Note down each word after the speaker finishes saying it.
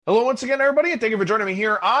Hello once again, everybody, and thank you for joining me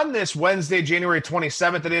here on this Wednesday, January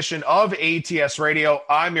 27th edition of ATS Radio.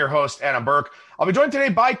 I'm your host, Adam Burke. I'll be joined today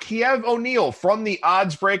by Kiev O'Neill from the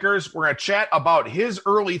Oddsbreakers. We're going to chat about his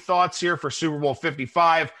early thoughts here for Super Bowl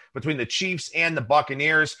 55 between the Chiefs and the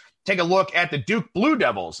Buccaneers. Take a look at the Duke Blue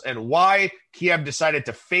Devils and why Kiev decided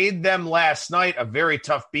to fade them last night. A very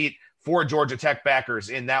tough beat for Georgia Tech backers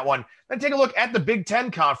in that one. Then take a look at the Big Ten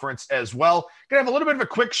Conference as well. Going to have a little bit of a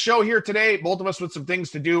quick show here today, both of us with some things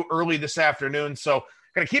to do early this afternoon. So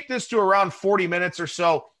going to keep this to around 40 minutes or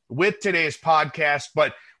so with today's podcast.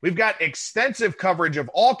 But we've got extensive coverage of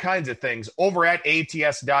all kinds of things over at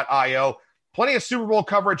ats.io. Plenty of Super Bowl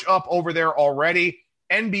coverage up over there already.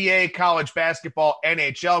 NBA, college basketball,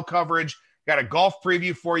 NHL coverage. Got a golf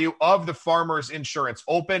preview for you of the Farmers Insurance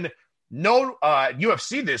Open. No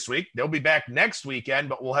UFC this week. They'll be back next weekend,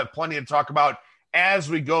 but we'll have plenty to talk about as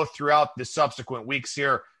we go throughout the subsequent weeks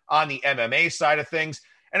here on the MMA side of things.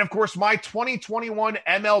 And, of course, my 2021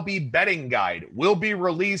 MLB betting guide will be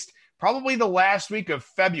released probably the last week of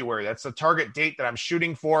February. That's the target date that I'm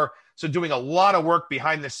shooting for. So doing a lot of work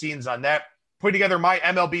behind the scenes on that, putting together my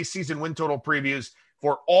MLB season win total previews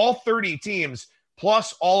for all 30 teams,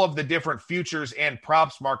 plus all of the different futures and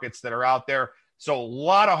props markets that are out there. So a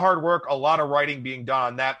lot of hard work, a lot of writing being done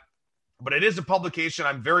on that. But it is a publication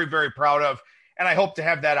I'm very, very proud of, and I hope to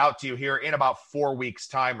have that out to you here in about 4 weeks'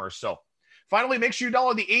 time or so. Finally, make sure you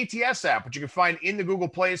download the ATS app, which you can find in the Google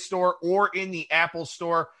Play Store or in the Apple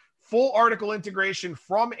Store. Full article integration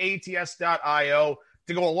from ats.io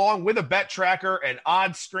to go along with a bet tracker, an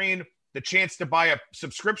odds screen, the chance to buy a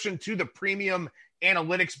subscription to the premium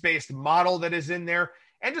analytics-based model that is in there,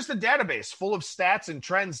 and just a database full of stats and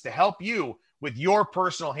trends to help you with your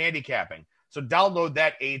personal handicapping. So download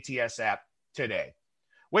that ATS app today.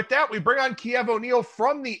 With that, we bring on Kiev O'Neill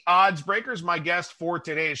from the Oddsbreakers, my guest for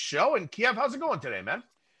today's show. And Kiev, how's it going today, man?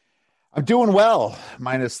 I'm doing well,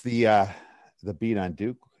 minus the beat on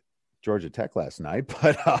Duke, Georgia Tech last night.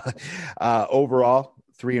 But overall,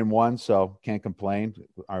 3-1, so can't complain.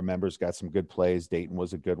 Our members got some good plays. Dayton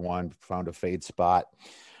was a good one. Found a fade spot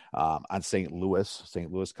on St. Louis.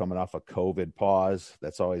 St. Louis coming off a COVID pause.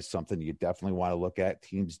 That's always something you definitely want to look at.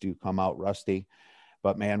 Teams do come out rusty.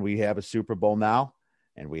 But, man, we have a Super Bowl now,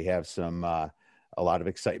 and we have a lot of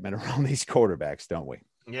excitement around these quarterbacks, don't we?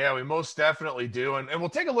 Yeah, we most definitely do. And we'll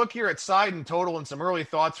take a look here at side and total and some early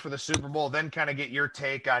thoughts for the Super Bowl, then kind of get your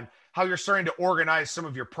take on how you're starting to organize some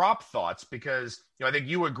of your prop thoughts, because I think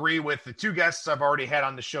you agree with the two guests I've already had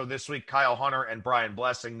on the show this week, Kyle Hunter and Brian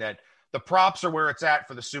Blessing, that the props are where it's at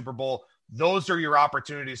for the Super Bowl. Those are your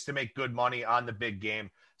opportunities to make good money on the big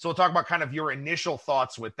game. So we'll talk about kind of your initial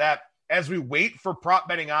thoughts with that as we wait for prop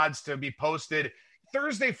betting odds to be posted.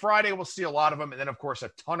 Thursday, Friday, we'll see a lot of them. And then, of course,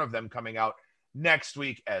 a ton of them coming out next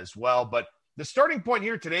week as well. But the starting point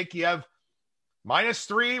here today, Kiev,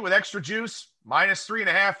 -3 with extra juice,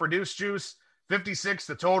 -3.5 reduced juice, 56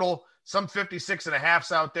 the total, some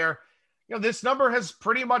 56.5s out there. This number has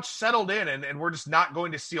pretty much settled in, and we're just not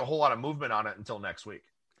going to see a whole lot of movement on it until next week.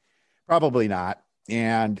 Probably not.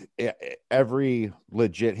 And every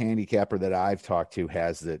legit handicapper that I've talked to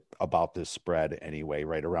has it about this spread anyway,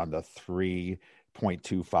 right around the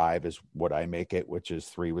 3.25 is what I make it, which is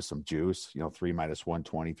 3 with some juice, 3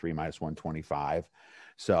 -120, 3 -125.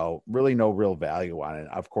 So really no real value on it.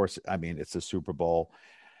 Of course, I mean, it's a Super Bowl.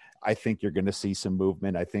 I think you're going to see some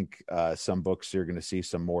movement. I think some books you're going to see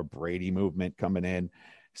some more Brady movement coming in.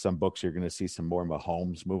 Some books you're going to see some more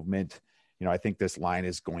Mahomes movement. I think this line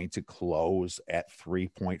is going to close at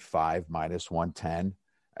 3.5 -110.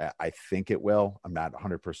 I think it will. I'm not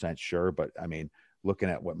 100% sure, but I mean,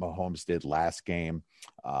 looking at what Mahomes did last game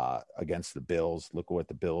against the Bills, look at what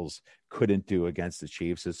the Bills couldn't do against the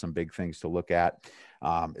Chiefs. There's some big things to look at.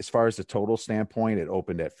 As far as the total standpoint, it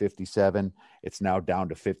opened at 57. It's now down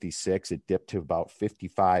to 56. It dipped to about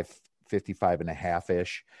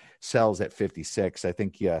 55.5-ish, sells at 56. I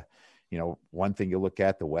think, one thing you look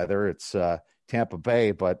at, the weather, it's Tampa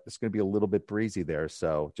Bay, but it's going to be a little bit breezy there.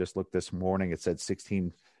 So just look this morning, it said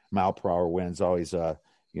 16 mile per hour winds, always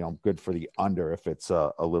good for the under if it's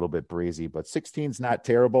a little bit breezy, but 16 is not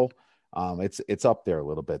terrible. It's up there a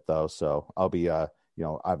little bit though. So I'll be,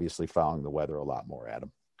 obviously following the weather a lot more,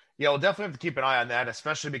 Adam. Yeah, we'll definitely have to keep an eye on that,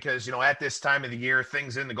 especially because, at this time of the year,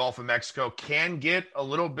 things in the Gulf of Mexico can get a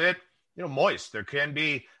little bit, moist. There can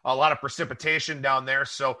be a lot of precipitation down there.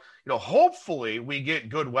 So, hopefully we get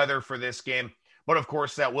good weather for this game. But of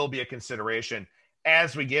course, that will be a consideration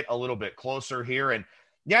as we get a little bit closer here. And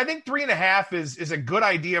yeah, I think 3.5 is a good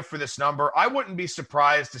idea for this number. I wouldn't be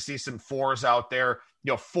surprised to see some 4s out there,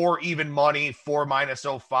 4 even money, 4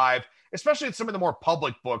 -05, especially in some of the more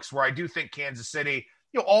public books where I do think Kansas City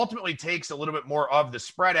ultimately takes a little bit more of the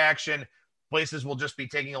spread action. Places will just be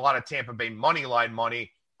taking a lot of Tampa Bay money line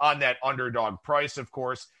money on that underdog price, of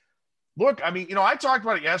course. Look, I mean, I talked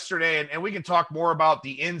about it yesterday, and we can talk more about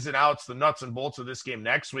the ins and outs, the nuts and bolts of this game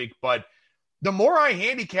next week. But the more I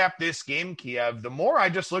handicap this game, Kiev, the more I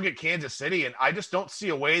just look at Kansas City, and I just don't see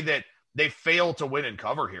a way that they fail to win and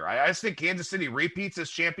cover here. I just think Kansas City repeats as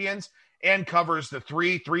champions and covers the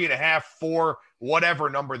 3, 3.5, 4, whatever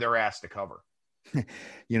number they're asked to cover.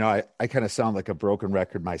 I kind of sound like a broken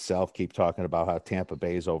record myself, keep talking about how Tampa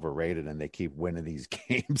Bay is overrated and they keep winning these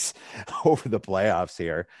games over the playoffs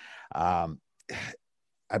here. I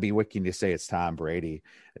mean, what can you say? It's Tom Brady.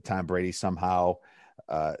 Tom Brady somehow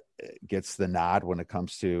gets the nod when it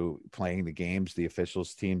comes to playing the games, the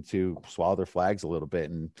officials team to swallow their flags a little bit.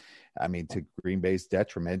 And I mean, to Green Bay's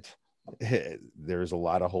detriment, there's a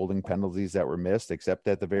lot of holding penalties that were missed, except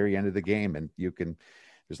at the very end of the game. And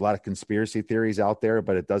there's a lot of conspiracy theories out there,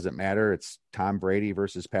 but it doesn't matter. It's Tom Brady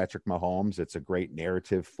versus Patrick Mahomes. It's a great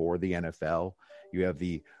narrative for the NFL. You have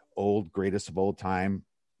the old greatest of all time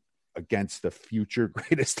against the future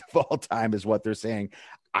greatest of all time is what they're saying.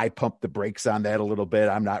 I pumped the brakes on that a little bit.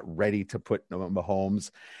 I'm not ready to put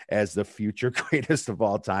Mahomes as the future greatest of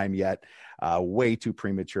all time yet. Way too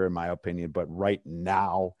premature in my opinion, but right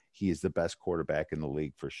now he is the best quarterback in the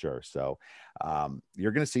league for sure. So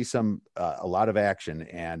you're going to see a lot of action,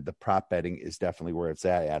 and the prop betting is definitely where it's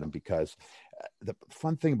at, Adam, because the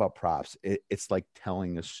fun thing about props, it's like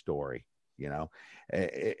telling a story.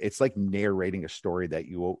 It's like narrating a story that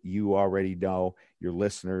you already know, your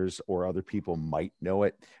listeners or other people might know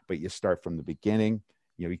it, but you start from the beginning.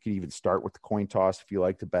 You can even start with the coin toss if you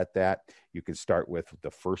like to bet that. You can start with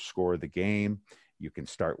the first score of the game. You can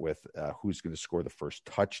start with who's going to score the first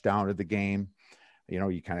touchdown of the game.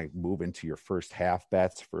 You kind of move into your first half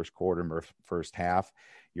bets, first quarter, first half.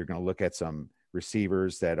 You're going to look at some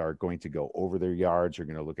receivers that are going to go over their yards. You're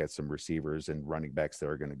going to look at some receivers and running backs that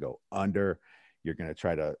are going to go under. You're going to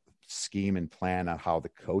try to scheme and plan on how the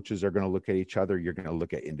coaches are going to look at each other. You're going to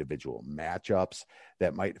look at individual matchups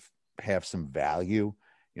that might have some value.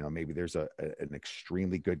 Maybe there's an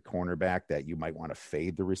extremely good cornerback that you might want to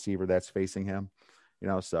fade the receiver that's facing him.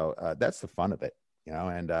 So that's the fun of it.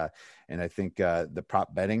 And I think the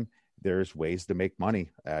prop betting, there's ways to make money.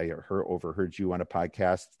 I overheard you on a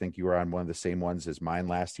podcast. I think you were on one of the same ones as mine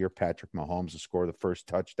last year. Patrick Mahomes to score the first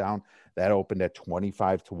touchdown. That opened at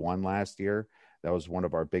 25-1 last year. That was one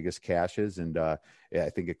of our biggest cashes. And I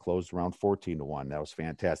think it closed around 14-1. That was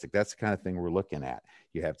fantastic. That's the kind of thing we're looking at.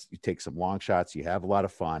 You take some long shots. You have a lot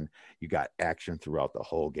of fun. You got action throughout the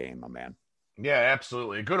whole game, my man. Yeah,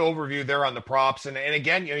 absolutely. A good overview there on the props. And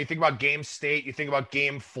again, you think about game state, you think about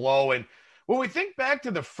game flow. And when we think back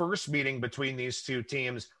to the first meeting between these two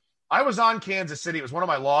teams, I was on Kansas City. It was one of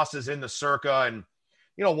my losses in the circa, and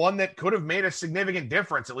one that could have made a significant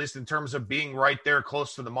difference, at least in terms of being right there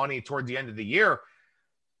close to the money toward the end of the year.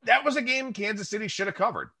 That was a game Kansas City should have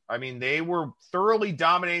covered. I mean, they were thoroughly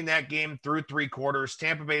dominating that game through three quarters.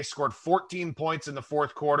 Tampa Bay scored 14 points in the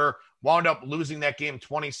fourth quarter, wound up losing that game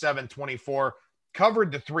 27-24,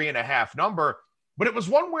 covered the 3.5 number. But it was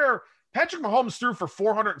one where Patrick Mahomes threw for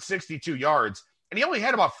 462 yards, and he only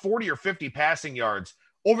had about 40 or 50 passing yards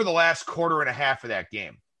over the last quarter and a half of that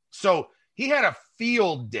game. So he had a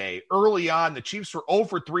field day early on. The Chiefs were 0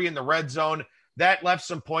 for 3 in the red zone. That left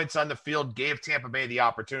some points on the field, gave Tampa Bay the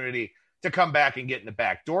opportunity to come back and get in the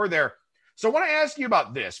back door there. So I want to ask you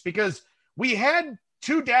about this, because we had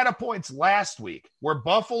two data points last week where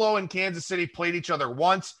Buffalo and Kansas City played each other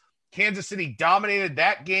once. Kansas City dominated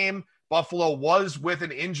that game. Buffalo was with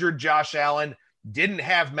an injured Josh Allen, didn't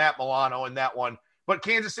have Matt Milano in that one, but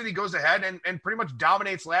Kansas City goes ahead and pretty much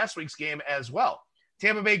dominates last week's game as well.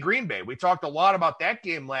 Tampa Bay, Green Bay. We talked a lot about that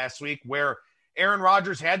game last week where Aaron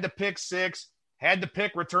Rodgers had the pick six, had the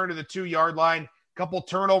pick return to the 2-yard line. A couple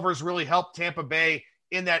turnovers really helped Tampa Bay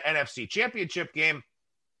in that NFC Championship game.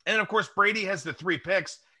 And of course, Brady has the 3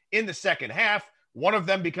 picks in the second half. One of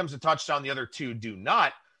them becomes a touchdown. The other 2 do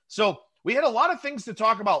not. So we had a lot of things to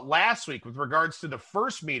talk about last week with regards to the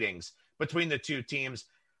first meetings between the two teams.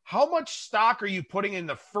 How much stock are you putting in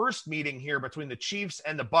the first meeting here between the Chiefs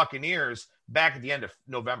and the Buccaneers back at the end of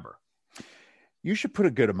November? You should put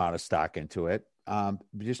a good amount of stock into it,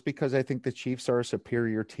 just because I think the Chiefs are a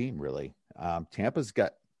superior team, really. Tampa's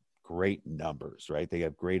got great numbers, right? They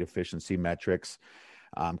have great efficiency metrics.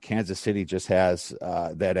 Kansas City just has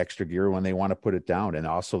that extra gear when they want to put it down. And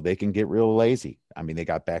also they can get real lazy. I mean, they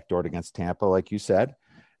got backdoored against Tampa, like you said.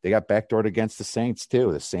 They got backdoored against the Saints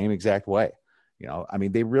too, the same exact way. I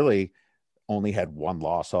mean, they really only had one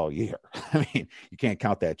loss all year. I mean, you can't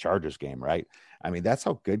count that Chargers game, right? I mean, that's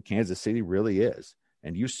how good Kansas City really is.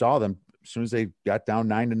 And you saw them as soon as they got down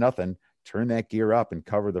 9-0, turn that gear up and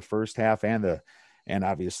cover the first half and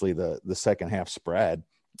obviously the second half spread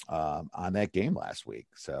on that game last week.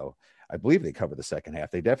 So I believe they covered the second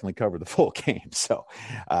half. They definitely covered the full game. So,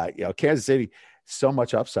 Kansas City, so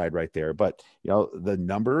much upside right there. But, the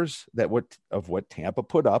numbers what Tampa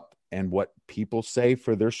put up and what people say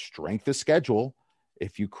for their strength of schedule,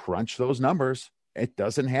 if you crunch those numbers, it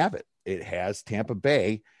doesn't have it. It has Tampa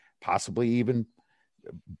Bay possibly even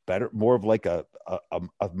better, more of like a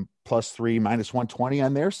 +3 -120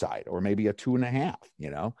 on their side, or maybe a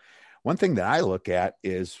 2.5. One thing that I look at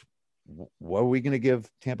is, what are we going to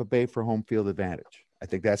give Tampa Bay for home field advantage? I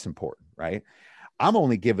think that's important, right? I'm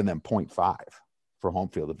only giving them 0.5 for home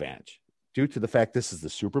field advantage due to the fact this is the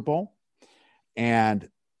Super Bowl, and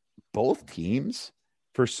both teams,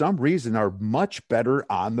 for some reason, are much better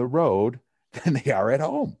on the road than they are at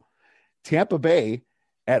home. Tampa Bay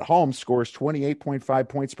at home scores 28.5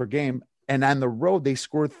 points per game, and on the road they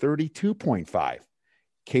score 32.5.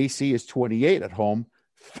 KC is 28 at home,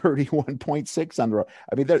 31.6 on the road.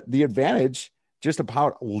 I mean, the advantage, just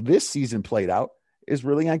about this season played out, is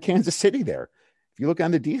really on Kansas City there. If you look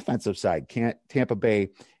on the defensive side, Tampa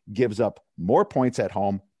Bay gives up more points at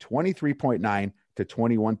home, 23.9 to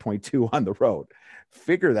 21.2 on the road.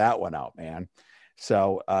 Figure that one out, man.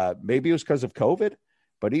 So maybe it was because of COVID,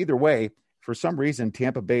 but either way, for some reason,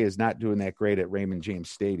 Tampa Bay is not doing that great at Raymond James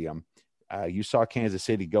Stadium. You saw Kansas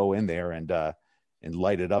City go in there and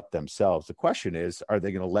light it up themselves. The question is, are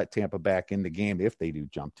they going to let Tampa back in the game if they do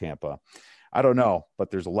jump Tampa? I don't know,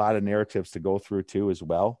 but there's a lot of narratives to go through too as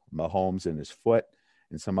well. Mahomes and his foot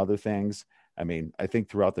and some other things. I mean, I think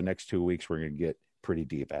throughout the next 2 weeks, we're going to get pretty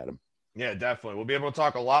deep at them. Yeah, definitely. We'll be able to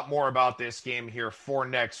talk a lot more about this game here for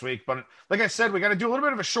next week. But like I said, we got to do a little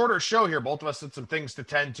bit of a shorter show here. Both of us had some things to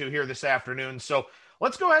tend to here this afternoon. So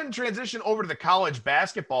let's go ahead and transition over to the college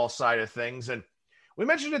basketball side of things. And we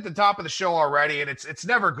mentioned at the top of the show already, and it's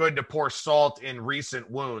never good to pour salt in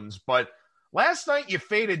recent wounds. But last night you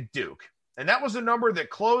faded Duke, and that was a number that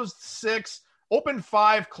closed 6, opened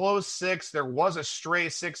 5, closed 6. There was a stray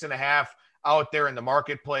 6.5 out there in the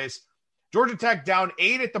marketplace. Georgia Tech down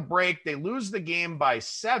 8 at the break. They lose the game by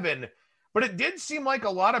 7, but it did seem like a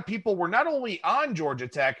lot of people were not only on Georgia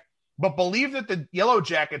Tech, but believed that the Yellow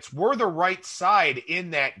Jackets were the right side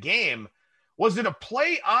in that game. Was it a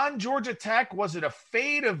play on Georgia Tech? Was it a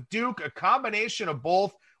fade of Duke? A combination of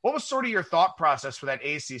both? What was sort of your thought process for that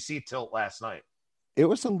ACC tilt last night? It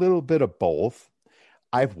was a little bit of both.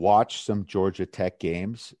 I've watched some Georgia Tech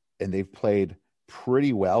games, and they've played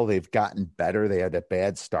pretty well. They've gotten better. They had a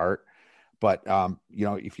bad start. But,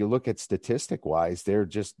 if you look at statistic wise, they're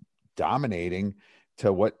just dominating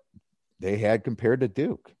to what they had compared to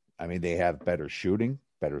Duke. I mean, they have better shooting,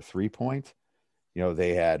 better 3-point.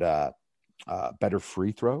 They had better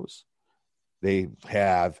free throws. They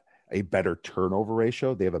have a better turnover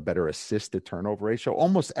ratio. They have a better assist to turnover ratio.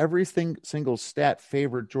 Almost every single stat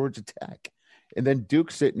favored Georgia Tech. And then Duke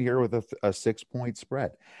sitting here with a 6-point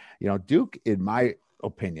spread. Duke, in my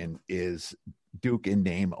opinion, is Duke in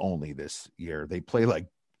name only this year. They play like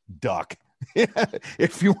duck,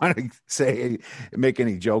 if you want to make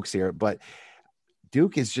any jokes here. But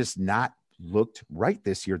Duke has just not looked right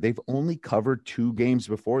this year. They've only covered 2 games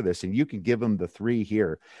before this, and you can give them the 3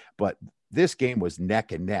 here. But this game was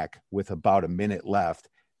neck and neck with about a minute left.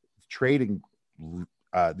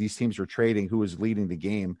 These teams were trading who was leading the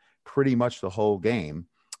game pretty much the whole game.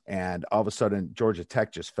 And all of a sudden, Georgia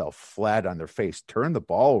Tech just fell flat on their face, turned the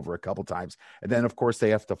ball over a couple times. And then, of course, they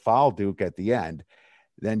have to foul Duke at the end.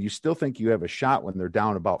 Then you still think you have a shot when they're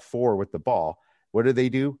down about 4 with the ball. What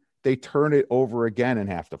do? They turn it over again and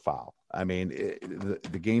have to foul. I mean,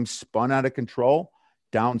 the game spun out of control,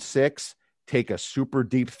 down 6, take a super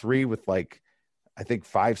deep 3 with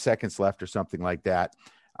 5 seconds left or something like that.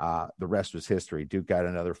 The rest was history. Duke got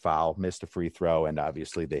another foul, missed a free throw, and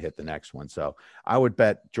obviously they hit the next one. So I would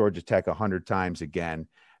bet Georgia Tech 100 times again.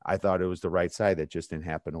 I thought it was the right side that just didn't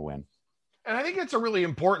happen to win. And I think it's a really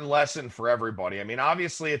important lesson for everybody. I mean,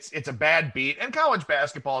 obviously it's a bad beat, and college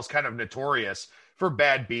basketball is kind of notorious for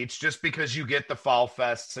bad beats just because you get the foul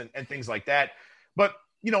fests and things like that. But,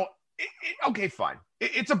 okay, fine.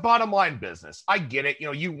 It's a bottom line business. I get it.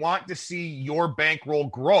 You want to see your bankroll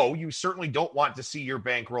grow. You certainly don't want to see your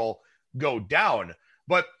bankroll go down.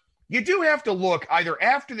 But you do have to look either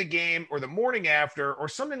after the game or the morning after or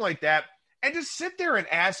something like that and just sit there and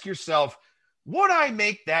ask yourself, would I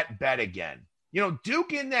make that bet again?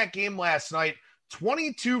 Duke in that game last night,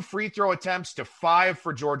 22 free throw attempts to 5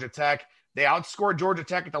 for Georgia Tech. They outscored Georgia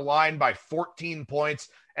Tech at the line by 14 points.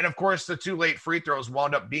 And, of course, the 2 late free throws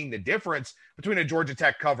wound up being the difference between a Georgia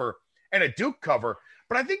Tech cover and a Duke cover.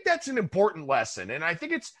 But I think that's an important lesson. And I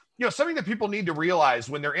think it's, something that people need to realize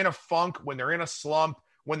when they're in a funk, when they're in a slump,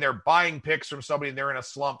 when they're buying picks from somebody and they're in a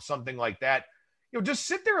slump, something like that. Just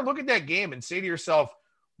sit there and look at that game and say to yourself,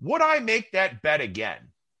 would I make that bet again?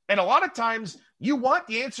 And a lot of times you want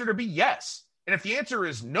the answer to be yes. And if the answer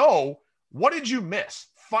is no, what did you miss?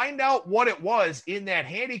 Find out what it was in that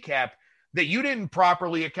handicap that you didn't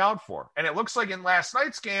properly account for. And it looks like in last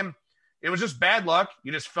night's game, it was just bad luck.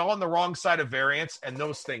 You just fell on the wrong side of variance, and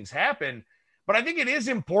those things happen. But I think it is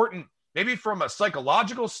important, maybe from a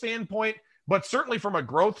psychological standpoint, but certainly from a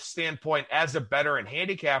growth standpoint as a bettor and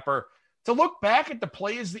handicapper, to look back at the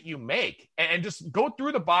plays that you make and just go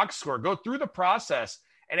through the box score, go through the process,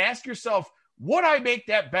 and ask yourself, would I make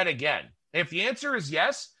that bet again? And if the answer is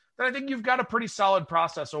yes, then I think you've got a pretty solid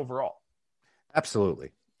process overall.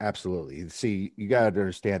 Absolutely. Absolutely. See, you got to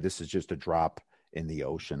understand this is just a drop in the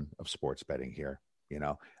ocean of sports betting here.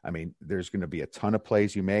 There's going to be a ton of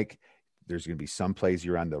plays you make. There's going to be some plays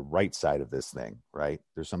you're on the right side of this thing, right?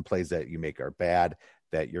 There's some plays that you make are bad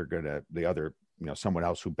that you're going to, the other, someone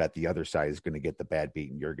else who bet the other side is going to get the bad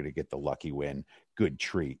beat and you're going to get the lucky win, good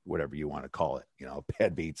treat, whatever you want to call it.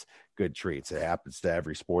 Bad beats, good treats. It happens to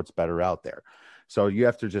every sports bettor out there. So you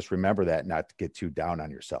have to just remember that, not to get too down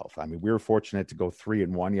on yourself. We were fortunate to go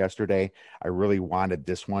 3-1 yesterday. I really wanted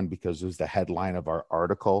this one because it was the headline of our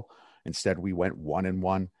article. Instead, we went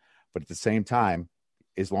 1-1. But at the same time,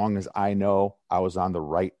 as long as I know I was on the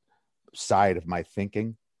right side of my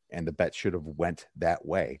thinking and the bet should have went that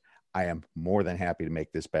way, I am more than happy to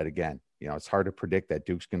make this bet again. It's hard to predict that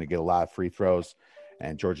Duke's going to get a lot of free throws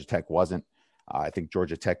and Georgia Tech wasn't. I think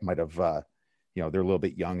Georgia Tech might have, they're a little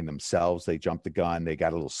bit young in themselves. They jumped the gun. They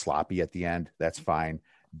got a little sloppy at the end. That's fine.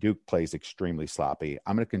 Duke plays extremely sloppy.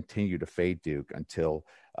 I'm going to continue to fade Duke until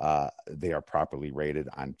they are properly rated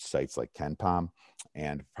on sites like KenPom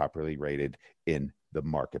and properly rated in the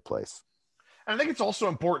marketplace. And I think it's also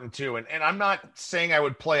important too, and I'm not saying I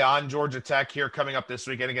would play on Georgia Tech here coming up this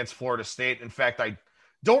weekend against Florida State. In fact, I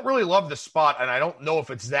don't really love the spot, and I don't know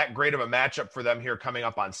if it's that great of a matchup for them here coming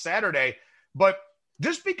up on Saturday. But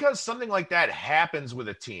just because something like that happens with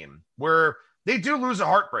a team where they do lose a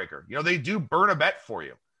heartbreaker, they do burn a bet for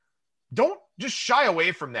you, don't just shy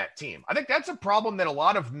away from that team. I think that's a problem that a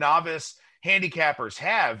lot of novice handicappers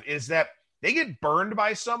have, is that they get burned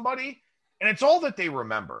by somebody and it's all that they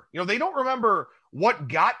remember. They don't remember what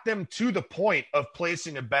got them to the point of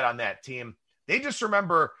placing a bet on that team. They just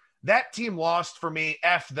remember that team lost for me.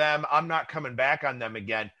 F them. I'm not coming back on them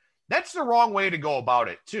again. That's the wrong way to go about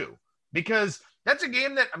it too, because that's a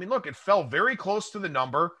game that, look, it fell very close to the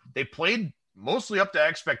number. They played mostly up to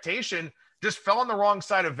expectation, just fell on the wrong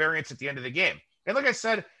side of variance at the end of the game. And like I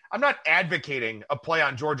said, I'm not advocating a play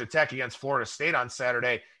on Georgia Tech against Florida State on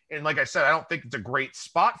Saturday. And like I said, I don't think it's a great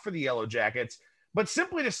spot for the Yellow Jackets, but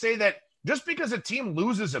simply to say that just because a team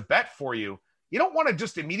loses a bet for you, you don't want to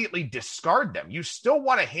just immediately discard them. You still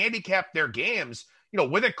want to handicap their games,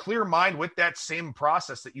 with a clear mind, with that same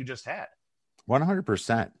process that you just had.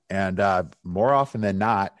 100%. And more often than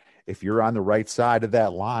not, if you're on the right side of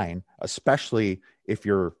that line, especially if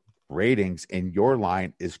your ratings in your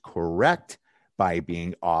line is correct by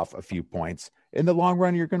being off a few points, in the long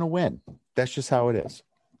run, you're going to win. That's just how it is.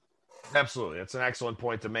 Absolutely. That's an excellent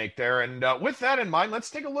point to make there. And with that in mind, let's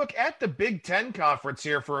take a look at the Big Ten Conference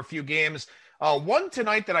here for a few games. One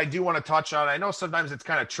tonight that I do want to touch on. I know sometimes it's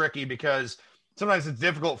kind of tricky because sometimes it's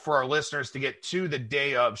difficult for our listeners to get to the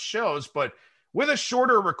day of shows, but with a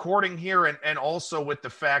shorter recording here and also with the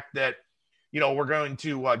fact that, we're going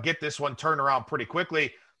to get this one turned around pretty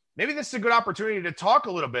quickly, maybe this is a good opportunity to talk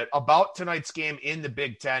a little bit about tonight's game in the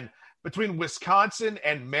Big Ten between Wisconsin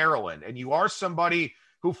and Maryland. And you are somebody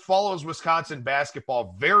who follows Wisconsin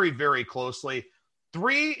basketball very, very closely.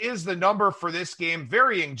 3 is the number for this game,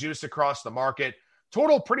 varying juice across the market.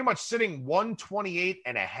 Total pretty much sitting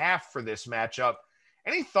 128.5 for this matchup.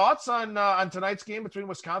 Any thoughts on tonight's game between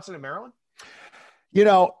Wisconsin and Maryland?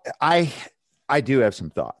 I do have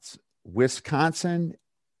some thoughts. Wisconsin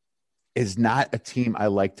is not a team I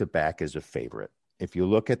like to back as a favorite. If you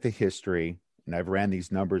look at the history, and I've ran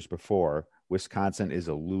these numbers before, Wisconsin is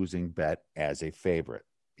a losing bet as a favorite.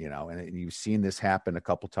 And you've seen this happen a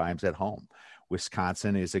couple times at home.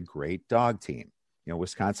 Wisconsin is a great dog team.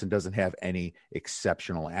 Wisconsin doesn't have any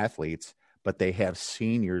exceptional athletes, but they have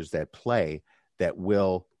seniors that play that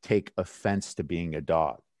will take offense to being a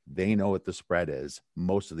dog. They know what the spread is.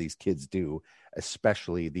 Most of these kids do,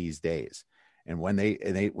 especially these days. And when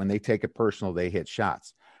they take it personal, they hit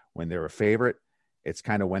shots. When they're a favorite, it's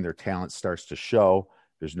kind of when their talent starts to show.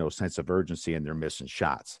 There's no sense of urgency and they're missing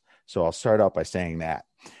shots. So I'll start out by saying that.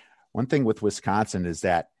 One thing with Wisconsin is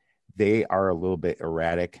that they are a little bit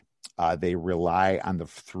erratic. They rely on the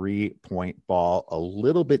 3-point ball a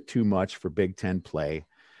little bit too much for Big Ten play.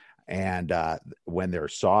 And when they're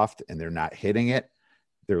soft and they're not hitting it,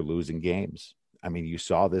 they're losing games. I mean, you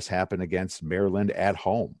saw this happen against Maryland at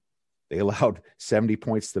home. They allowed 70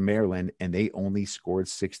 points to Maryland, and they only scored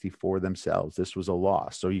 64 themselves. This was a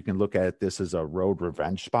loss. So you can look at this as a road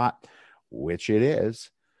revenge spot, which it is.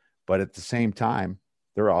 But at the same time,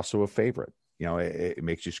 they're also a favorite. You know, it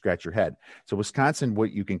makes you scratch your head. So Wisconsin,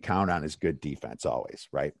 what you can count on is good defense always,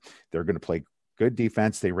 right? They're going to play good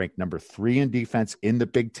defense. They rank number 3 in defense in the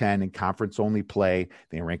Big Ten in conference only play.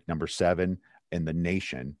 They rank number 7 in the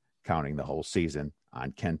nation, counting the whole season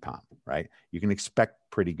on KenPom, right? You can expect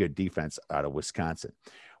pretty good defense out of Wisconsin.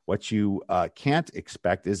 What you can't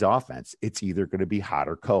expect is offense. It's either going to be hot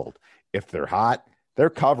or cold. If they're hot, they're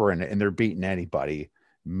covering it and they're beating anybody.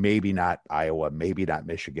 Maybe not Iowa, maybe not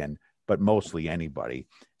Michigan, but mostly anybody.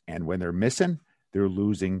 And when they're missing, they're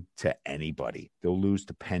losing to anybody. They'll lose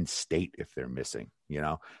to Penn State if they're missing, you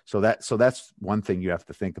know? So that's one thing you have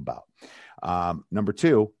to think about. Number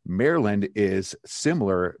 2, Maryland is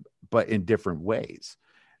similar, but in different ways.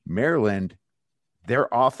 Maryland, their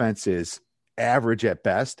offense is average at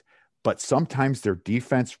best, but sometimes their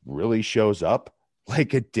defense really shows up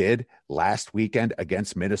like it did last weekend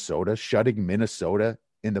against Minnesota, shutting Minnesota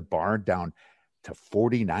in the barn down to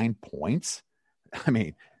 49 points. I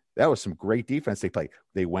mean, that was some great defense they played.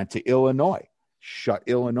 They went to Illinois, shut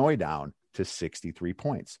Illinois down to 63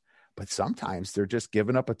 points. But sometimes they're just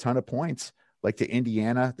giving up a ton of points. Like to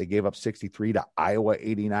Indiana, they gave up 63, to Iowa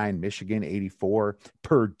 89, Michigan 84,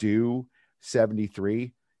 Purdue 73.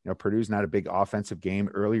 You know, Purdue's not a big offensive game.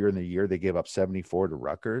 Earlier in the year, they gave up 74 to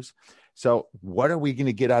Rutgers. So what are we going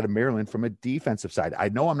to get out of Maryland from a defensive side? I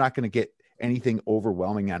know I'm not going to get anything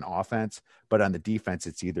overwhelming on offense, but on the defense,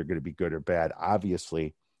 it's either going to be good or bad.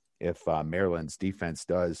 Obviously, if Maryland's defense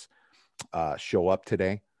does show up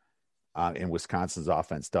today and Wisconsin's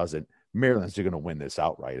offense doesn't, Maryland's going to win this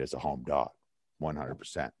outright as a home dog,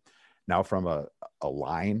 100%. Now, from a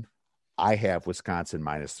line, I have Wisconsin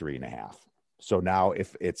minus 3.5. So now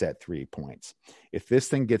if it's at 3 points, if this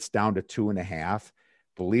thing gets down to 2.5,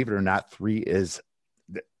 believe it or not, 3 is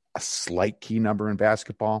a slight key number in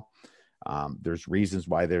basketball. There's reasons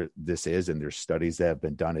why this is, and there's studies that have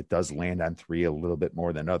been done. It does land on 3 a little bit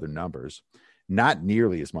more than other numbers, not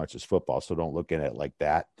nearly as much as football. So don't look at it like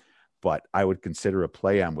that, but I would consider a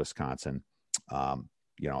play on Wisconsin.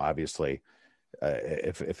 You know, obviously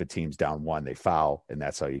if a team's down 1, they foul, and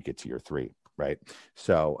that's how you get to your 3, right?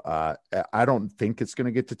 So I don't think it's going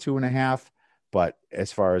to get to 2.5, but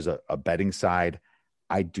as far as a betting side,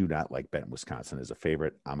 I do not like betting Wisconsin as a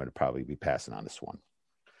favorite. I'm going to probably be passing on this one.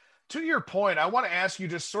 To your point, I want to ask you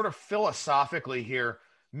just sort of philosophically here.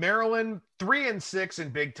 Maryland 3-6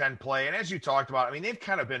 in Big Ten play. And as you talked about, I mean, they've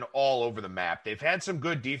kind of been all over the map. They've had some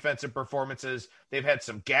good defensive performances. They've had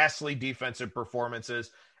some ghastly defensive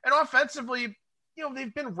performances. And offensively, you know,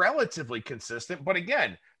 they've been relatively consistent. But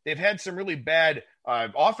again, they've had some really bad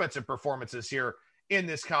offensive performances here in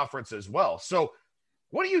this conference as well. So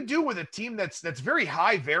what do you do with a team that's very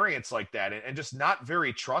high variance like that and just not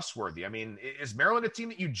very trustworthy? I mean, is Maryland a team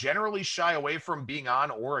that you generally shy away from being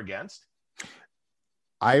on or against?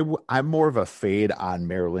 I'm more of a fade on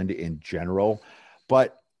Maryland in general,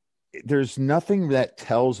 but there's nothing that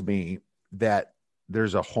tells me that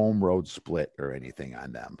there's a home road split or anything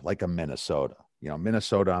on them, like a Minnesota. You know,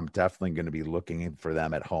 Minnesota, I'm definitely going to be looking for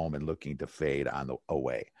them at home and looking to fade on the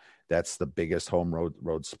away. That's the biggest home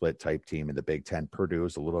road split type team in the Big Ten. Purdue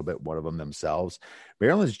is a little bit one of them themselves.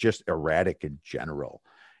 Maryland's just erratic in general.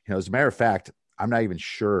 You know, as a matter of fact, I'm not even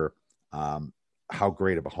sure how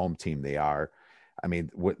great of a home team they are. I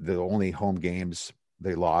mean, the only home games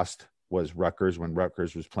they lost was Rutgers when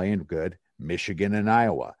Rutgers was playing good, Michigan and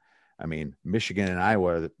Iowa. I mean, Michigan and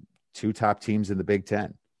Iowa are the 2 top teams in the Big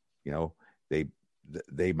Ten. You know,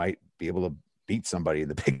 they might be able to beat somebody in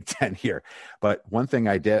the Big Ten here. But one thing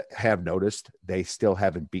I have noticed, they still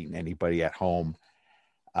haven't beaten anybody at home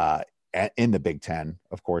in the Big Ten.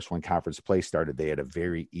 Of course, when conference play started, they had a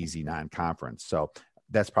very easy non-conference. So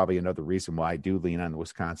that's probably another reason why I do lean on the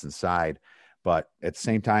Wisconsin side. But at the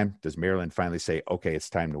same time, does Maryland finally say, okay,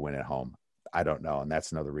 it's time to win at home? I don't know. And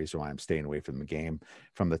that's another reason why I'm staying away from the game.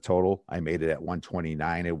 From the total, I made it at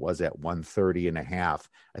 129. It was at 130.5.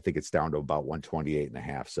 I think it's down to about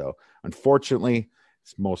 128.5. So unfortunately,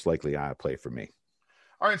 it's most likely on a play for me.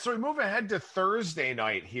 All right, so we move ahead to Thursday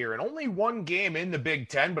night here, and only one game in the Big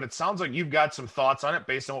Ten, but it sounds like you've got some thoughts on it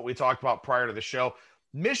based on what we talked about prior to the show.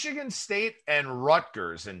 Michigan State and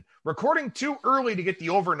Rutgers, and recording too early to get the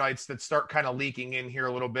overnights that start kind of leaking in here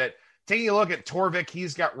a little bit. Taking a look at Torvik,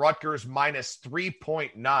 he's got Rutgers minus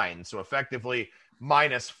 3.9, so effectively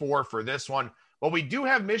 -4 for this one. But we do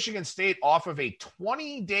have Michigan State off of a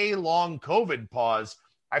 20-day long COVID pause.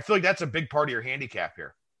 I feel like that's a big part of your handicap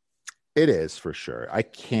here. It is for sure.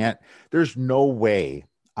 There's no way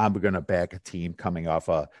I'm going to back a team coming off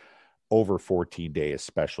a over 14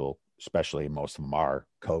 days especially most of them are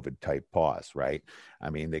COVID type pause, right? I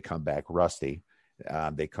mean, they come back rusty.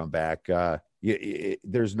 They come back.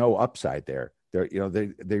 There's no upside there.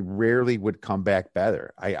 They rarely would come back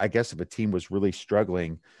better. I guess if a team was really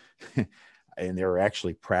struggling and they were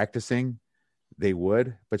actually practicing, they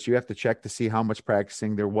would, but you have to check to see how much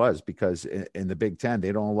practicing there was, because in the Big Ten,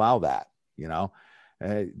 they don't allow that,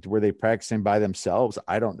 were they practicing by themselves?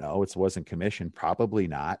 I don't know. It wasn't commissioned, probably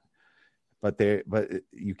not, but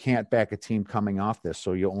you can't back a team coming off this.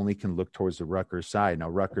 So you only can look towards the Rutgers side. Now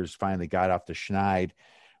Rutgers finally got off the schneid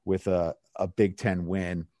with a Big Ten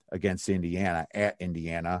win against Indiana at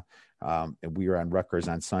Indiana. And we were on Rutgers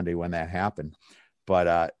on Sunday when that happened,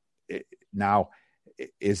 but now,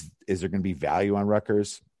 is there going to be value on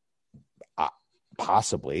Rutgers?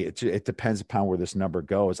 Possibly. It depends upon where this number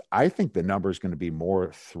goes. I think the number is going to be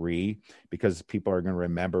more 3, because people are going to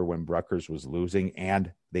remember when Rutgers was losing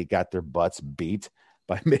and they got their butts beat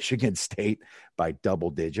by Michigan State by double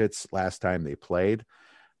digits last time they played.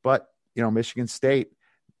 But Michigan State,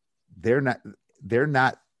 they're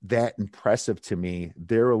not that impressive to me.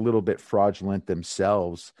 They're a little bit fraudulent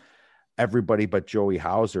themselves. Everybody but Joey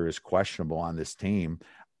Hauser is questionable on this team.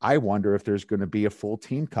 I wonder if there's going to be a full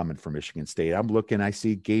team coming from Michigan State. I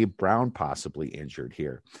see Gabe Brown possibly injured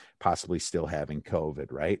here, possibly still having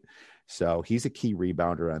COVID, right? So he's a key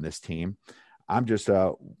rebounder on this team. I'm just,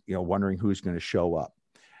 wondering who's going to show up.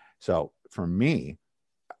 So for me,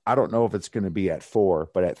 I don't know if it's going to be at 4,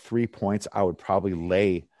 but at 3 points, I would probably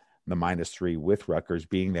lay the -3 with Rutgers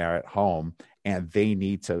being there at home, and they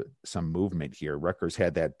need some movement here. Rutgers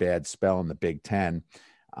had that bad spell in the Big Ten.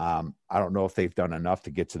 I don't know if they've done enough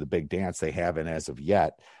to get to the big dance. They haven't as of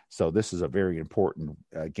yet. So this is a very important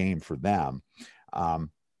game for them.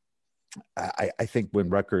 I think when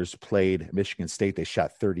Rutgers played Michigan State, they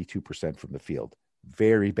shot 32% from the field.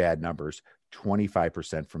 Very bad numbers,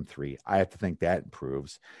 25% from 3. I have to think that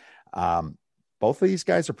improves. Both of these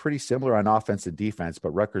guys are pretty similar on offense and defense, but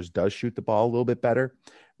Rutgers does shoot the ball a little bit better.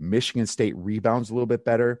 Michigan State rebounds a little bit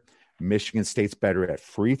better. Michigan State's better at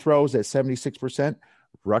free throws at 76%.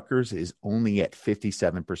 Rutgers is only at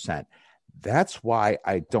 57%. That's why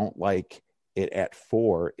I don't like it at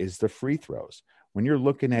 4 is the free throws. When you're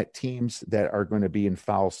looking at teams that are going to be in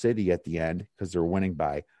foul city at the end because they're winning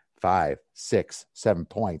by 5, 6, 7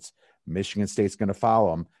 points, Michigan State's going to foul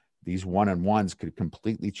them. These 1-on-1s could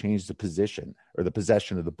completely change the position or the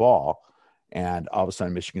possession of the ball. And all of a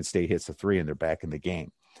sudden, Michigan State hits a 3 and they're back in the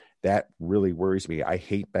game. That really worries me. I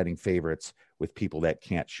hate betting favorites with people that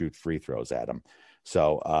can't shoot free throws at them.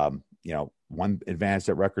 So, one advantage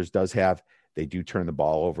that Rutgers does have, they do turn the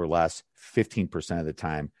ball over less, 15% of the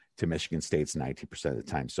time to Michigan State's 19% of the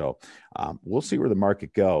time. So we'll see where the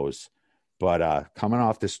market goes. But coming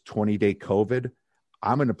off this 20-day COVID,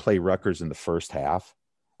 I'm going to play Rutgers in the first half.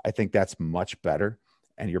 I think that's much better.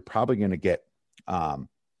 And you're probably going to get,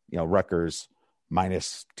 Rutgers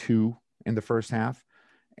 -2 in the first half.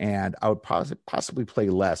 And I would possibly play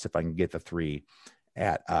less if I can get the 3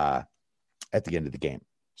 at the end of the game.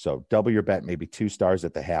 So double your bet, maybe 2 stars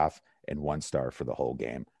at the half and 1 star for the whole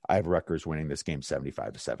game. I have Rutgers winning this game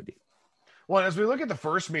 75-70. Well, as we look at the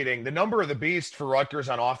first meeting, the number of the beast for Rutgers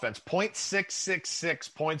on offense, 0.666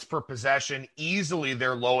 points per possession, easily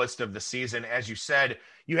their lowest of the season. As you said,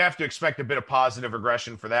 you have to expect a bit of positive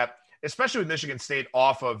regression for that, especially with Michigan State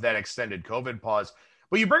off of that extended COVID pause.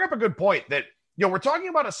 But you bring up a good point that, we're talking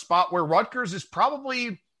about a spot where Rutgers is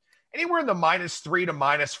probably anywhere in the -3 to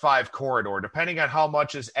 -5 corridor, depending on how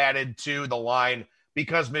much is added to the line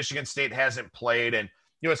because Michigan State hasn't played. And,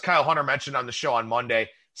 as Kyle Hunter mentioned on the show on Monday,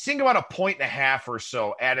 seeing about 1.5 or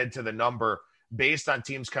so added to the number based on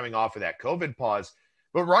teams coming off of that COVID pause.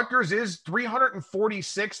 But Rutgers is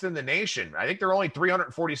 346th in the nation. I think there are only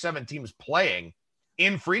 347 teams playing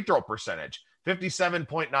in free throw percentage,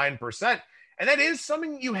 57.9%. And that is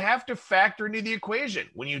something you have to factor into the equation.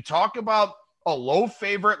 When you talk about a low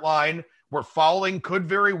favorite line where fouling could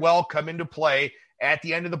very well come into play at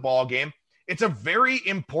the end of the ball game, it's a very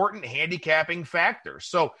important handicapping factor.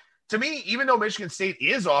 So to me, even though Michigan State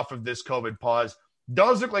is off of this COVID pause,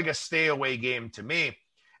 does look like a stay away game to me.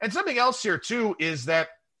 And something else here too is that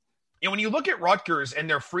when you look at Rutgers and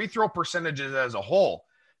their free throw percentages as a whole,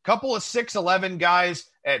 couple of 6'11 guys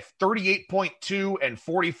at 38.2 and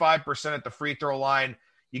 45% at the free throw line.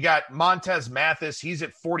 You got Montez Mathis. He's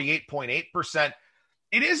at 48.8%.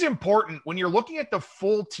 It is important when you're looking at the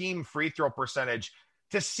full team free throw percentage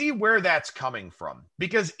to see where that's coming from.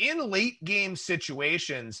 Because in late game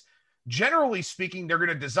situations, generally speaking, they're going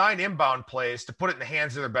to design inbound plays to put it in the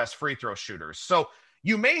hands of their best free throw shooters. So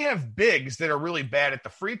you may have bigs that are really bad at the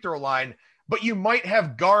free throw line, but you might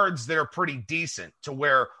have guards that are pretty decent to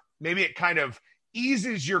where maybe it kind of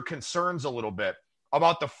eases your concerns a little bit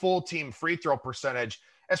about the full team free throw percentage.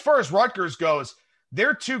 As far as Rutgers goes,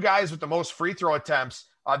 they're two guys with the most free throw attempts,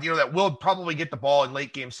 that will probably get the ball in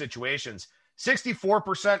late game situations,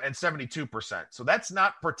 64% and 72%. So that's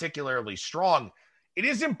not particularly strong. It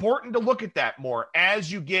is important to look at that more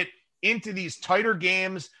as you get into these tighter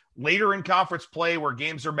games later in conference play where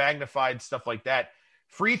games are magnified, stuff like that.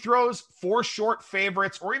 Free throws for short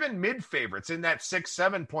favorites or even mid favorites in that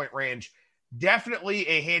 6-7 point range, definitely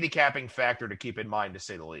a handicapping factor to keep in mind, to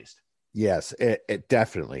say the least. Yes, it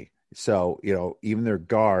definitely. So, even their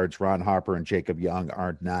guards, Ron Harper and Jacob Young,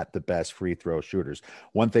 are not the best free throw shooters.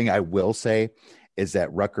 One thing I will say is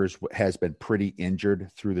that Rutgers has been pretty injured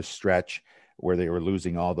through the stretch where they were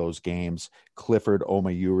losing all those games. Clifford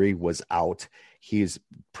Omayuri was out. He's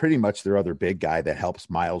pretty much their other big guy that helps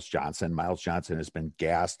Miles Johnson. Miles Johnson has been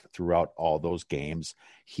gassed throughout all those games.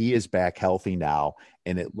 He is back healthy now,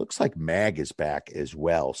 and it looks like Mag is back as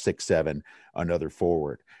well, 6'7", another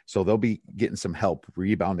forward. So they'll be getting some help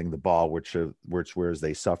rebounding the ball, which whereas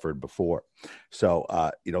they suffered before.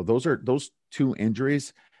 So, those two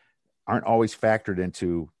injuries aren't always factored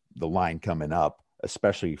into the line coming up,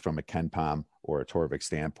 especially from a Ken Pom or a Torvik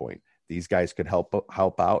standpoint. These guys could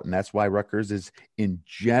help out, and that's why Rutgers is, in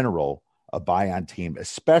general, a buy-on team,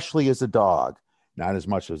 especially as a dog, not as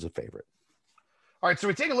much as a favorite. All right, so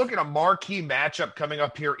we take a look at a marquee matchup coming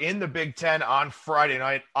up here in the Big Ten on Friday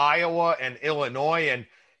night, Iowa and Illinois. And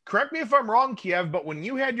correct me if I'm wrong, Kiev, but when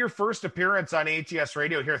you had your first appearance on ATS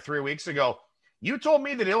Radio here 3 weeks ago, you told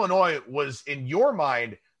me that Illinois was, in your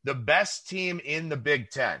mind, the best team in the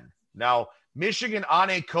Big Ten. Now, Michigan on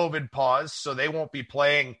a COVID pause, so they won't be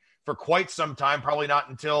playing for quite some time, probably not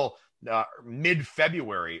until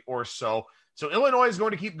mid-February or so. So Illinois is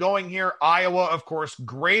going to keep going here. Iowa, of course,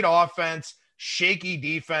 great offense, shaky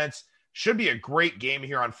defense. Should be a great game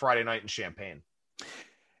here on Friday night in Champaign.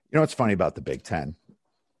 What's funny about the Big Ten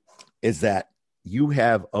is that you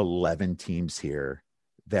have 11 teams here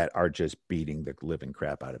that are just beating the living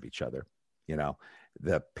crap out of each other.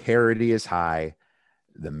 The parity is high.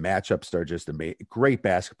 The matchups are just great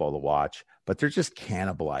basketball to watch, but they're just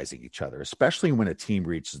cannibalizing each other, especially when a team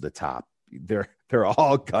reaches the top. They're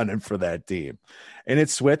all gunning for that team, and it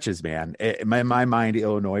switches, man. In my mind,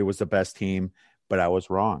 Illinois was the best team, but I was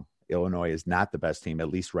wrong. Illinois is not the best team. At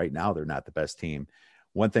least right now, they're not the best team.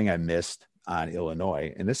 One thing I missed on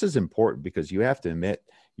Illinois, and this is important because you have to admit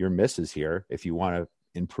your misses here if you want to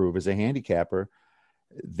improve as a handicapper.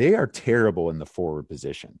 They are terrible in the forward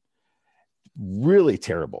position. Really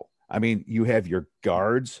terrible. I mean, you have your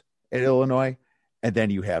guards at Illinois, and then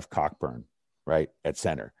you have Cockburn, right, at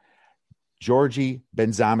center. Georgi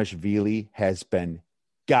Benzamishvili has been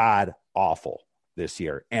god-awful this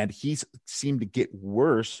year, and he's seemed to get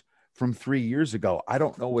worse from 3 years ago. I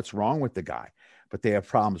don't know what's wrong with the guy, but they have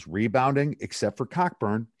problems rebounding, except for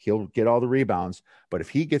Cockburn. He'll get all the rebounds, but if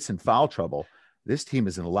he gets in foul trouble, this team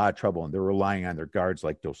is in a lot of trouble, and they're relying on their guards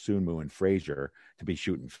like Dosunmu and Frazier to be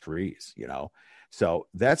shooting threes, So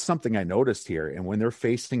that's something I noticed here. And when they're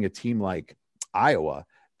facing a team like Iowa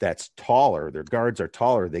that's taller, their guards are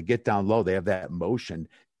taller, they get down low, they have that motion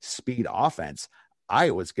speed offense,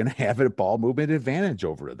 Iowa's going to have a ball movement advantage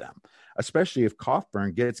over them, especially if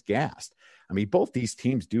Cockburn gets gassed. I mean, both these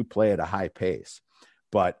teams do play at a high pace,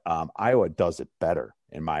 but Iowa does it better,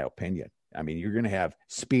 in my opinion. I mean, you're going to have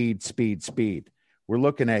speed. We're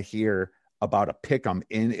looking at here about a pick'em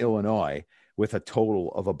in Illinois with a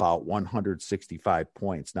total of about 165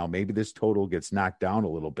 points. Now, maybe this total gets knocked down a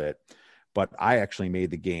little bit, but I actually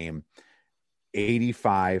made the game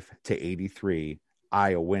 85-83,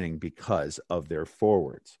 Iowa winning because of their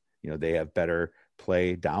forwards. They have better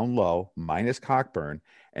play down low, minus Cockburn.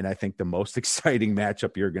 And I think the most exciting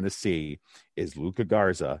matchup you're going to see is Luka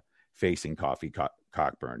Garza facing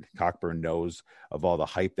Cockburn. Cockburn knows of all the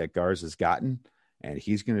hype that Garza's gotten, and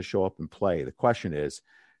he's going to show up and play. The question is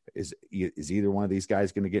either one of these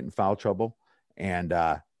guys going to get in foul trouble? And,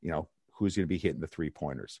 who's going to be hitting the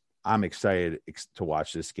 3-pointers? I'm excited to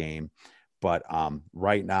watch this game, but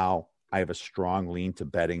right now I have a strong lean to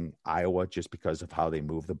betting Iowa just because of how they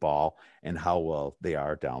move the ball and how well they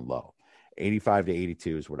are down low.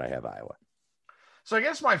 85-82 is what I have Iowa. So I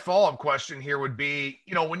guess my follow-up question here would be,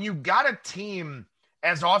 when you got a team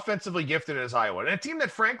as offensively gifted as Iowa, and a team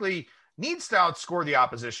that frankly needs to outscore the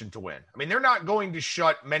opposition to win. I mean, they're not going to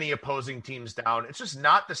shut many opposing teams down. It's just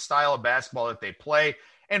not the style of basketball that they play.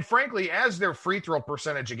 And frankly, as their free throw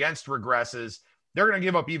percentage against regresses, they're going to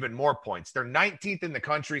give up even more points. They're 19th in the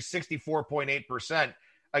country, 64.8%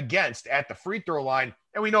 against at the free throw line.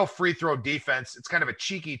 And we know free throw defense, it's kind of a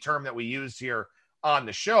cheeky term that we use here on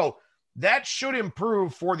the show. That should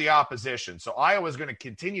improve for the opposition. So Iowa's going to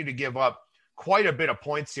continue to give up quite a bit of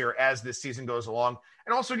points here as this season goes along,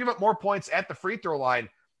 and also give up more points at the free throw line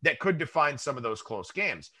that could define some of those close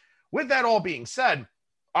games. With that all being said,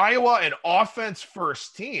 Iowa, an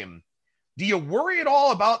offense-first team, do you worry at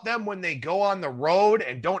all about them when they go on the road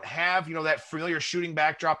and don't have, that familiar shooting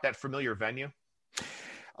backdrop, that familiar venue?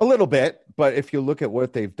 A little bit, but if you look at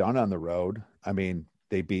what they've done on the road, I mean,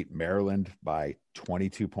 they beat Maryland by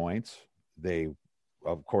 22 points. They,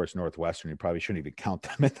 of course, Northwestern, you probably shouldn't even count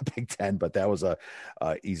them in the Big Ten, but that was a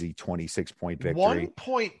easy 26-point victory.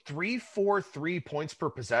 1.343 points per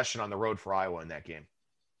possession on the road for Iowa in that game.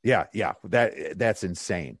 Yeah, that's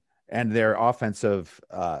insane. And their offensive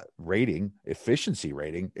efficiency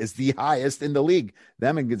rating is the highest in the league.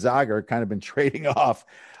 Them and Gonzaga are kind of been trading off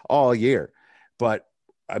all year. But,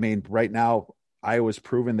 I mean, right now, Iowa's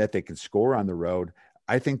proven that they can score on the road.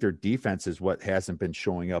 I think their defense is what hasn't been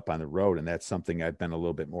showing up on the road, and that's something I've been a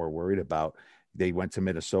little bit more worried about. They went to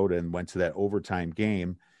Minnesota and went to that overtime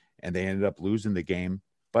game, and they ended up losing the game.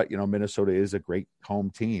 But, Minnesota is a great home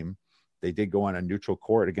team. They did go on a neutral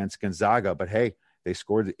court against Gonzaga, but, hey, they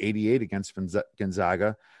scored 88 against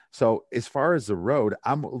Gonzaga. So as far as the road,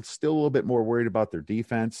 I'm still a little bit more worried about their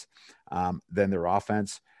defense than their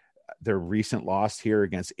offense. Their recent loss here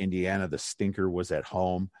against Indiana, the stinker, was at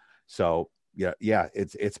home. So, yeah,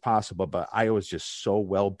 it's possible, but Iowa's just so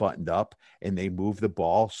well buttoned up and they move the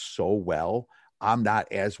ball so well. I'm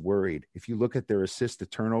not as worried. If you look at their assist to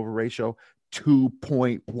turnover ratio,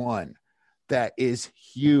 2.1, that is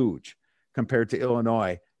huge compared to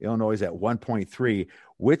Illinois. Illinois is at 1.3,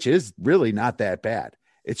 which is really not that bad.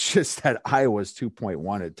 It's just that Iowa's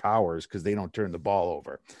 2.1 at Towers because they don't turn the ball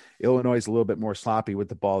over. Illinois is a little bit more sloppy with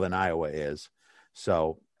the ball than Iowa is.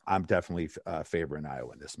 So I'm definitely favoring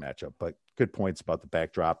Iowa in this matchup, but good points about the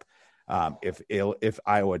backdrop. If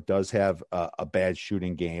Iowa does have a bad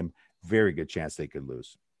shooting game, very good chance they could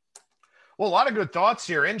lose. Well, a lot of good thoughts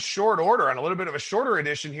here in short order on a little bit of a shorter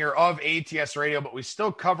edition here of ATS Radio, but we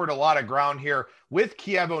still covered a lot of ground here with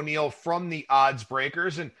Kiev O'Neill from the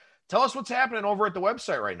Oddsbreakers. And tell us what's happening over at the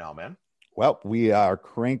website right now, man. Well, we are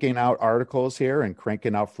cranking out articles here and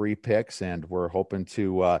cranking out free picks, and we're hoping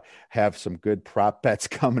to have some good prop bets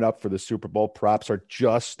coming up for the Super Bowl. Props are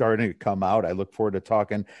just starting to come out. I look forward to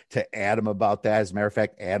talking to Adam about that. As a matter of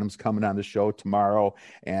fact, Adam's coming on the show tomorrow,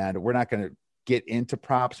 and we're not going to get into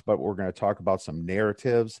props, but we're going to talk about some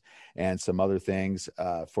narratives and some other things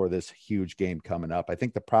for this huge game coming up. I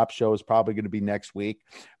think the prop show is probably going to be next week,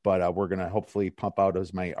 but we're going to hopefully pump out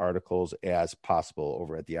as many articles as possible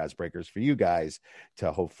over at the Oddsbreakers for you guys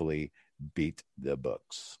to hopefully beat the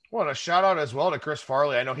books. Well, a shout out as well to Chris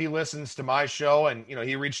Farley. I know he listens to my show, and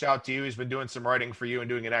he reached out to you. He's been doing some writing for you and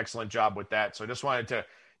doing an excellent job with that. So I just wanted to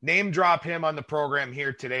name drop him on the program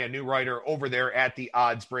here today, a new writer over there at the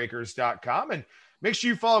oddsbreakers.com. And make sure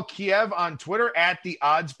you follow Kiev on Twitter at the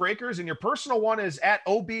Oddsbreakers. And your personal one is at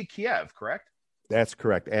OB Kiev, correct? That's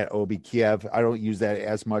correct, at OB Kiev. I don't use that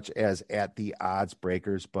as much as at the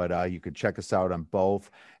Oddsbreakers, but you can check us out on both.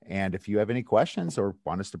 And if you have any questions or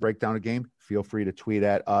want us to break down a game, feel free to tweet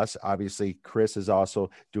at us. Obviously, Chris is also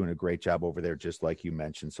doing a great job over there, just like you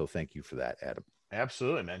mentioned. So thank you for that, Adam.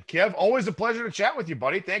 Absolutely, man. Kiev, always a pleasure to chat with you,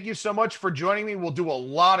 buddy. Thank you so much for joining me. We'll do a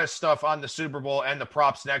lot of stuff on the Super Bowl and the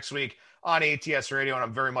props next week on ATS Radio, and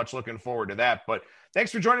I'm very much looking forward to that. But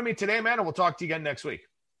thanks for joining me today, man, and we'll talk to you again next week.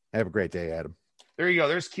 Have a great day, Adam. There you go.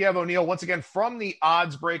 There's Kiev O'Neill once again from the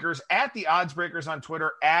Oddsbreakers at the Oddsbreakers on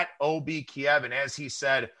Twitter at OB Kiev. And as he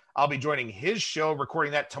said, I'll be joining his show,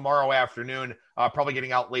 recording that tomorrow afternoon, probably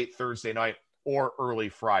getting out late Thursday night or early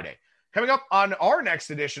Friday. Coming up on our next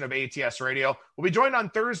edition of ATS Radio, we'll be joined on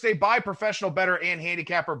Thursday by professional bettor and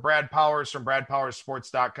handicapper Brad Powers from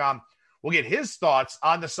BradPowersSports.com. We'll get his thoughts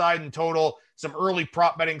on the side and total, some early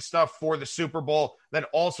prop betting stuff for the Super Bowl, then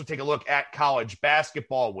also take a look at college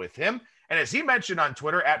basketball with him. And as he mentioned on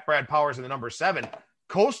Twitter, at Brad Powers and the number 7,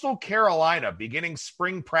 Coastal Carolina beginning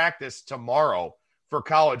spring practice tomorrow for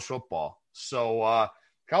college football. So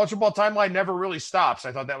college football timeline never really stops.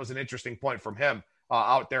 I thought that was an interesting point from him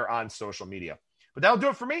out there on social media. But that'll do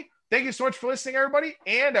it for me. Thank you so much for listening, everybody,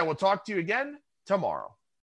 and I will talk to you again tomorrow.